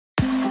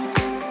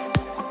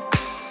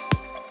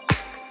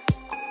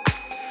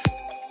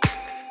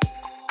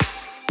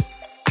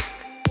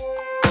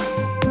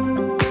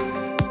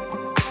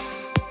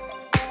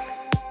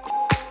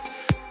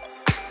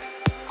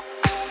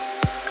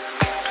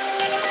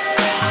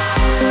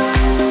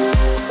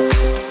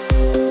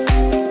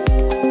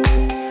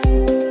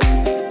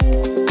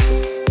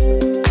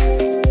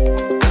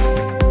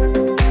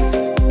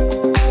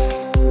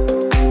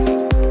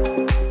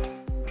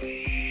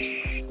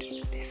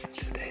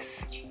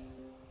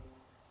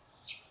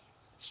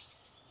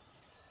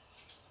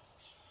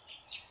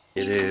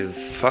It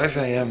is 5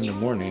 a.m. in the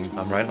morning.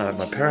 I'm right now at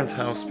my parents'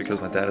 house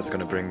because my dad is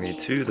gonna bring me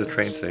to the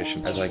train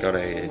station as I got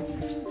a...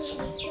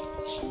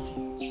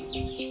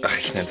 Ach,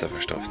 ich nenn's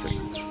einfach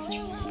Stoffzimmer.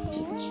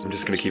 I'm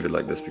just gonna keep it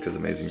like this because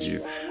amazing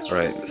view.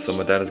 Alright, so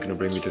my dad is gonna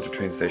bring me to the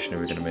train station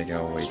and we're gonna make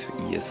our way to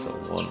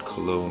ESL One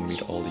Cologne,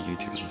 meet all the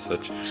YouTubers and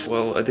such.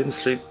 Well, I didn't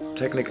sleep.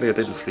 Technically, I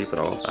didn't sleep at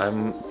all.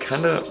 I'm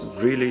kinda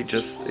really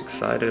just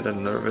excited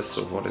and nervous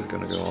of what is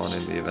gonna go on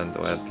in the event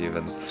or at the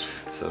event.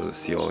 So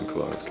see you all in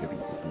Cologne. It's gonna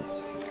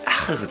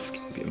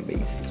be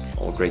amazing.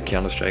 All great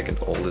Counter-Strike and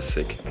all the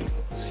sick people.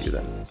 See you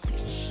then.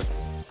 Peace.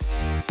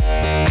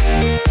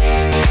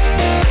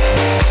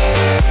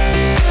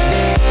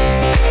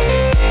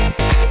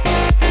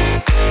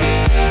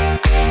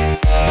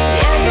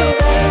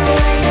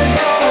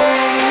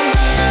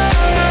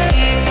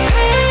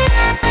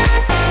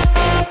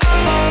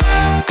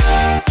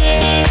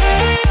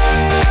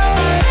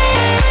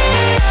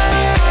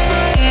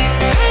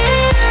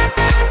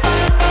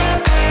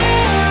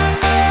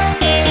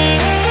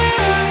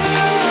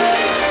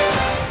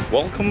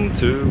 Welcome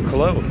to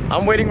Cologne.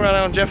 I'm waiting right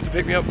now on Jeff to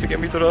pick me up to get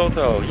me to the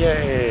hotel.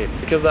 Yay!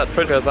 Because that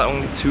flight has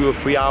only 2 or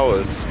 3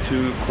 hours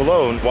to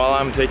Cologne while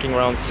I'm taking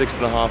around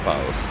 6.5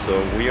 hours.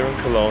 So we are in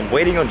Cologne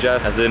waiting on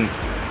Jeff as in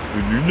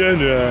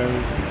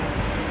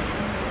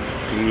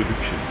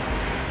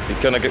he's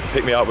gonna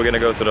pick me up, we're gonna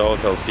go to the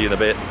hotel, see you in a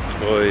bit.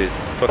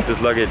 Boys, fuck this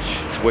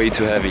luggage, it's way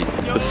too heavy.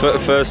 It's the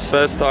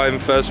first time,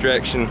 first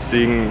reaction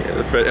seeing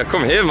a friend.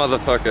 Come here,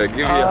 motherfucker, give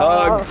me a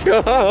hug.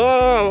 Hey,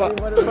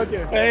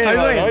 motherfucker. Hey,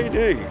 how you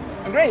doing?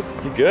 I'm great.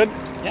 You good?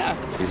 Yeah.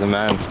 He's a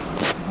man. He's a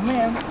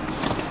man.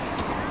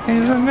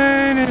 He's a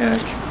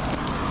maniac.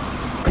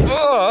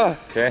 Oh!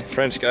 Okay,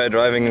 French guy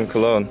driving in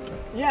Cologne.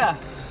 Yeah.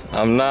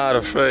 I'm not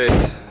afraid.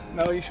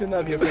 No, you should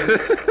not be afraid.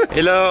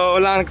 Hello,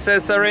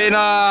 Lanxess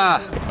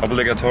Arena!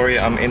 Obligatory,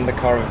 I'm in the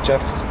car with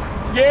Jeff's.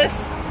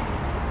 Yes!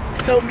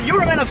 So,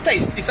 you're a man of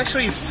taste. It's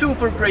actually a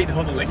super great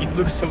hotel, like it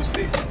looks so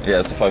sick. Yeah,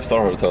 it's a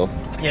 5-star hotel.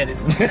 Yeah, it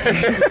is.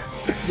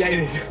 Yeah,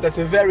 it is. That's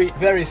a very,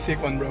 very sick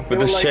one, bro. With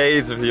the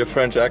shades of your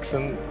French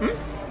accent. Hmm?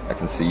 I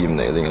can see him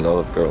nailing a lot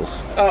of girls.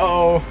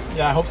 Oh,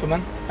 yeah, I hope so,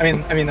 man. I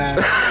mean,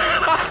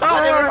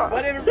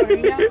 whatever, I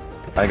mean, yeah.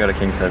 I got a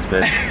king size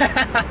bed.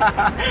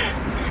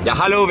 Ja,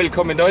 hallo,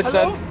 willkommen in Deutschland.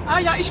 Hallo? Ah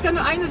ja, ich kann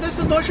eine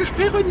Sätze Deutsche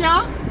sprechen,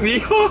 ja?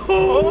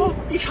 Oh,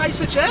 ich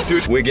heiße Jeff.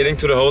 Dude, we're getting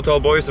to the hotel,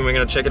 boys, and we're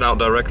gonna check it out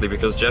directly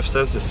because Jeff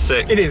says it's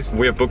sick. It is.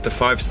 We have booked a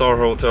 5-star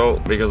hotel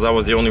because that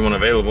was the only one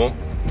available.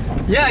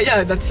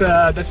 Yeah, that's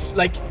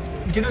like,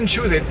 we didn't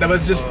choose it. That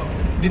was just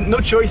no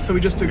choice, so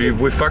we just took it.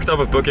 We fucked up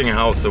with booking a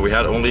house, so we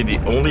had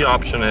the only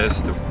option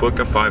is to book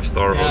a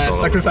 5-star hotel.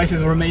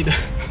 Sacrifices were made.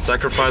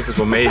 Sacrifices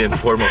were made in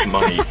form of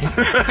money.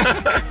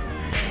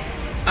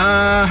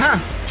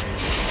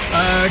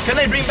 Can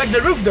I bring back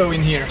the roof though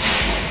in here?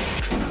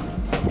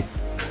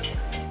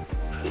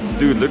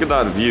 Dude, look at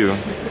that view.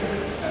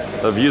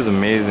 The view is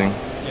amazing.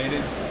 Yeah, it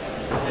is.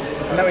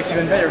 Now it's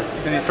even better,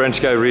 isn't it?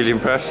 French guy really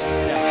impressed.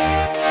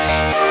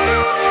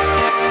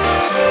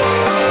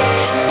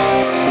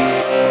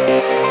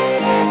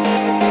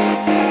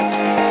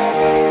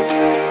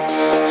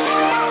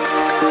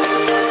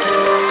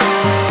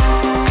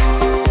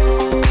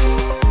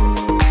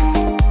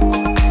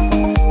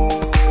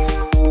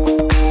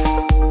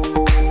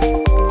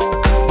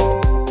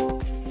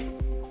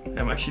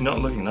 Not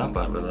looking that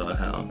bad with that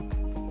hat on.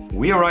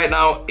 We are right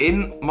now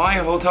in my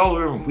hotel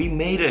room. We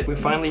made it. We're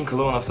finally in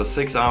Cologne after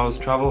 6 hours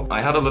travel.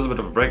 I had a little bit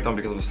of a breakdown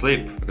because of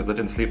sleep, because I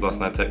didn't sleep last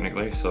night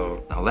technically.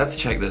 So now let's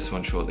check this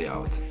one shortly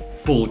out.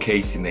 Full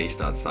Casey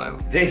Neistat style.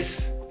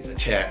 This is a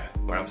chair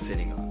where I'm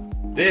sitting on.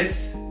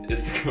 This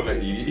is the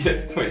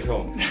wait,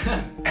 hold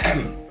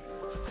on.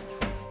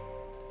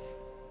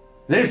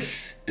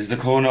 This is the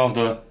corner of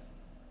the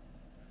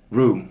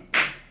room.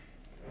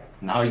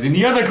 Now he's in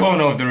the other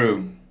corner of the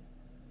room.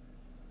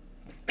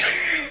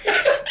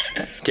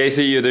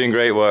 Casey, you're doing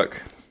great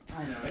work.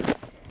 I know it.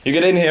 You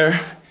get in here,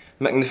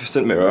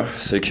 magnificent mirror,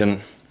 so you can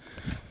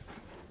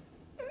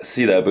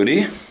see that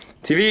booty.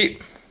 TV,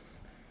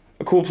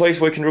 a cool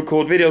place where you can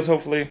record videos,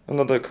 hopefully.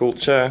 Another cool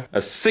chair,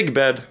 a sick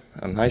bed,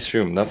 a nice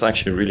room. That's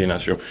actually a really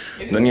nice room.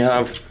 Then you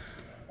have,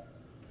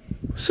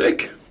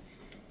 sick,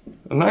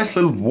 a nice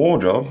little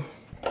wardrobe.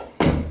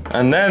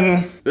 And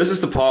then, this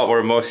is the part where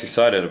I'm most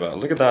excited about.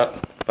 Look at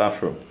that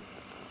bathroom.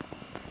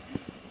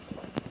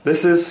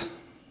 This is,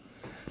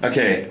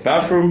 okay,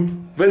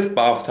 bathroom with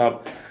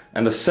bathtub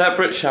and a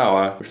separate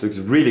shower, which looks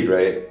really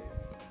great.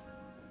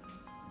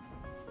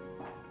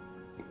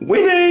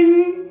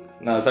 Winning!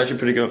 No, it's actually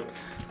pretty good.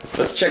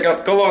 Let's check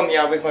out Cologne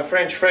with my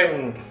French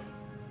friend.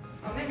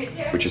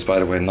 Which is, by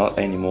the way, not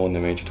anymore in the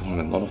major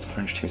tournament. None of the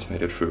French teams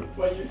made it through.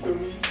 Why are you so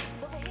mean?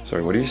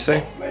 Sorry, what do you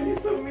say? Why are you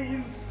so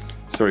mean?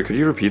 Sorry, could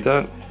you repeat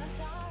that?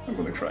 I'm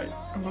gonna cry.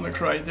 I'm gonna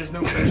cry. There's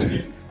no French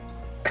teams.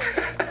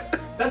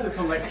 That's the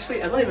problem. Like,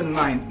 actually, I don't even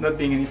mind not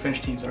being any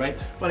French teams,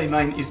 alright? What I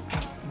mind is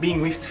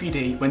being with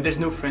Mrtweeday when there's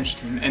no French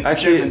team. And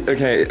actually,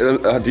 okay,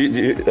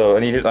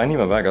 I need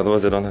my bag,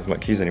 otherwise I don't have my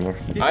keys anymore.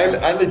 Yeah.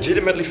 I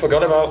legitimately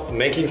forgot about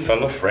making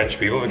fun of French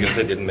people because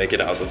they didn't make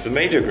it out of the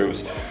major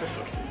groups.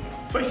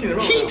 Twice in a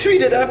row. He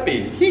tweeted at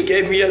me. He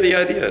gave me the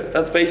idea.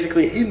 That's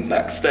basically him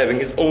backstabbing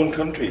his own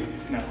country.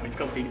 No, it's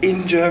got to be.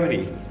 In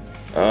Germany.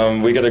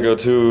 We gotta go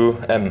to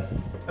M.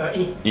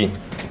 E. E.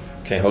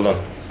 Okay, hold on.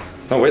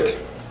 No, wait.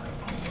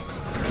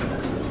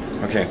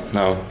 Okay,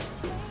 now.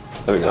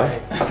 There we go.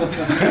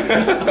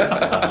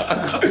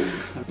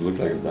 You look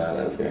like a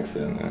badass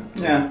gangster in there.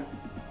 Yeah.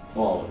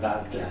 Well,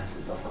 that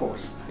glasses, of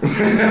course.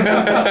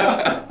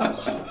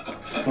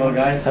 Well,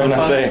 guys, Have a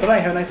nice day. Bye,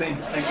 have a nice day.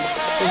 Thank you.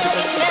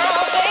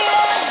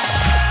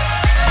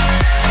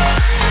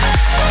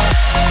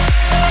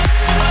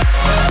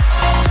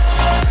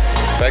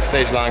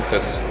 Backstage long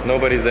says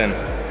nobody's in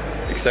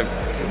except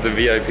the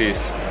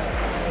VIPs.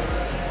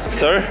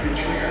 Sir,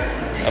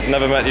 I've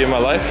never met you in my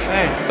life.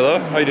 Hey. Hello,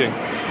 how you doing?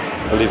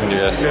 I believe in you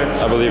guys. Good.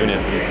 I believe in you.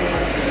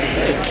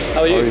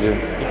 how are you? How are you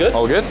doing? You good?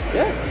 All good?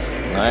 Yeah.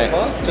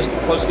 Nice. Just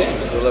close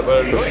games. So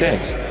Those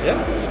games.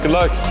 Yeah. Good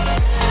luck.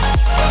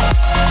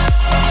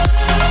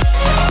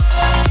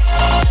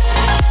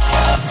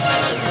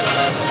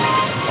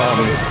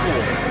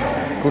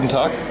 Guten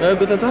Tag.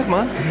 Guten Tag,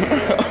 man.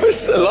 I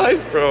was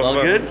alive, bro. All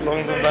man. good? It's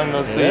long time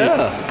no see.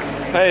 Yeah.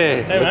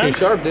 Hey. Looking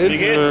sharp, dude.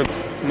 Good.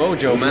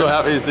 Mojo, man. So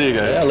happy to see you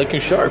guys. Yeah, looking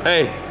sharp.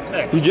 Hey.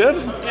 You good?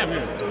 Yeah, I'm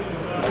good.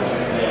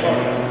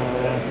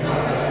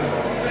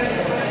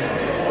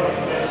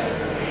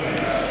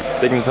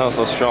 Dignitas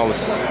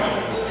Australis.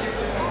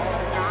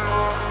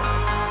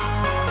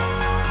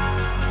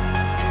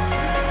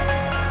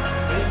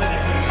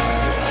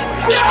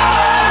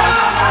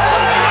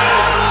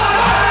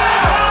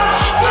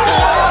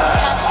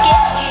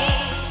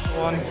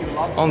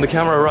 On the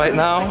camera right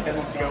now.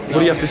 What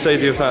do you have to say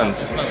to your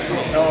fans?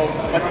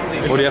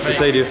 What do you have to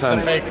say to your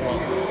fans?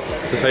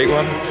 It's a fake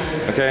one?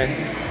 Okay.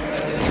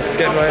 So let's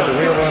get right the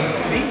real one.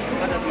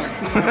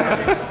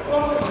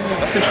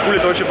 Das sind schwule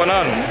deutsche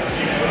Bananen.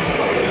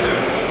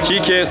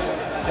 Cheekies.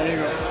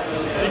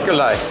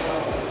 Nikolai.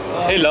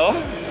 Hello.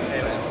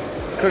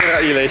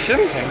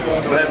 Congratulations.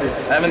 I'm happy.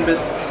 I haven't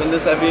been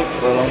this happy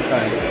for a long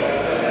time.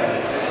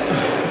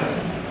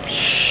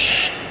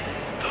 Shh.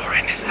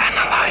 Thorin is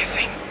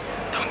analyzing.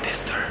 Don't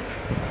disturb.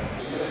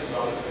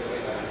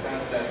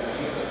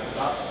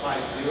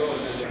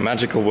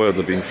 Magical words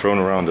are being thrown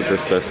around at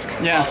this desk.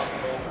 Yeah.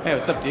 Hey,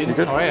 what's up, dude? You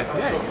good? How are you?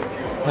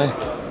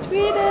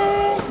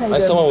 I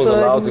someone was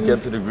allowed to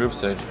get to the group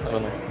stage. I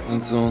don't know.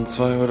 Und so ein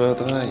 2 oder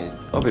 3.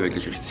 Ob ihr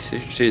wirklich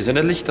richtig steht, wenn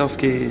das Licht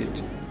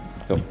aufgeht.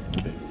 Ja.